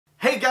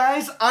Hey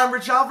guys, I'm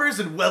Rich Alvarez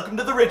and welcome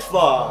to the Rich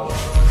Vlog.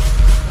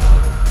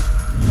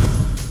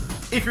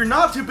 If you're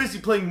not too busy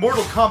playing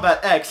Mortal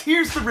Kombat X,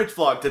 here's the Rich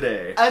Vlog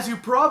today. As you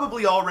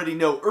probably already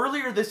know,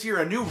 earlier this year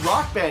a new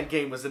Rock Band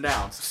game was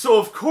announced. So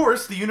of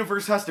course, the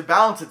universe has to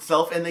balance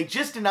itself and they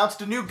just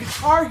announced a new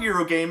Guitar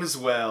Hero game as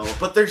well.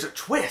 But there's a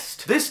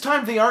twist. This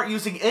time they aren't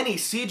using any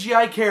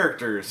CGI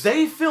characters.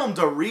 They filmed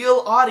a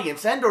real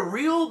audience and a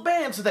real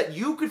band so that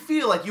you could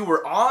feel like you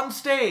were on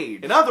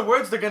stage. In other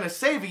words, they're gonna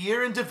save a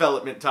year in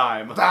development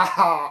time.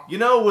 You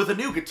know, with a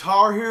new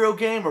Guitar Hero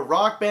game, a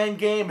Rock Band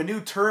game, a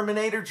new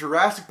Terminator,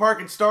 Jurassic Park,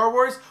 and Star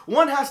Wars,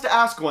 one has to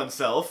ask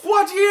oneself,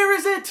 what year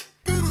is it?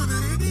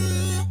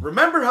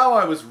 Remember how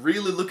I was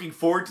really looking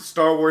forward to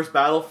Star Wars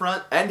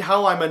Battlefront, and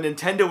how I'm a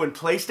Nintendo and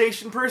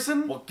PlayStation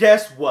person? Well,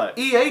 guess what?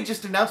 EA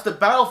just announced that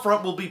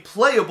Battlefront will be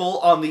playable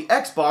on the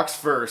Xbox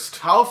first.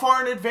 How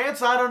far in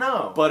advance, I don't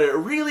know. But it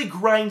really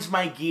grinds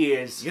my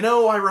gears. You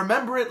know, I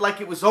remember it like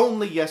it was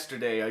only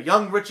yesterday. A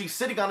young Richie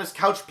sitting on his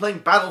couch playing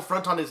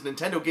Battlefront on his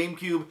Nintendo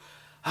GameCube.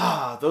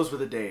 Ah, those were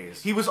the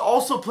days. He was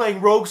also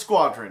playing Rogue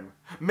Squadron.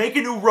 Make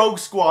a new Rogue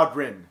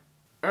Squadron.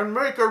 And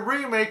make a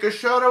remake of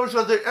Shadows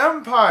of the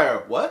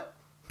Empire. What?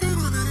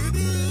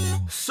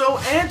 So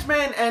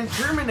Ant-Man and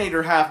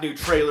Terminator have new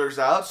trailers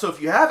out, so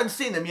if you haven't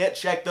seen them yet,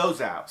 check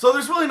those out. So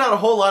there's really not a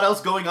whole lot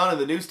else going on in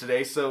the news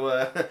today, so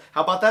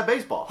how about that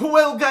baseball?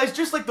 Well guys,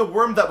 just like the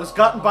worm that was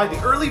gotten by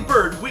the early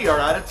bird, we are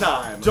out of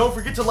time. Don't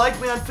forget to like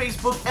me on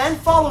Facebook and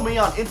follow me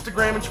on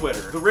Instagram and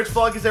Twitter. The Rich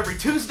Vlog is every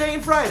Tuesday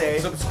and Friday.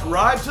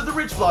 Subscribe to the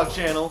Rich Vlog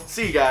channel.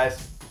 See you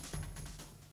guys.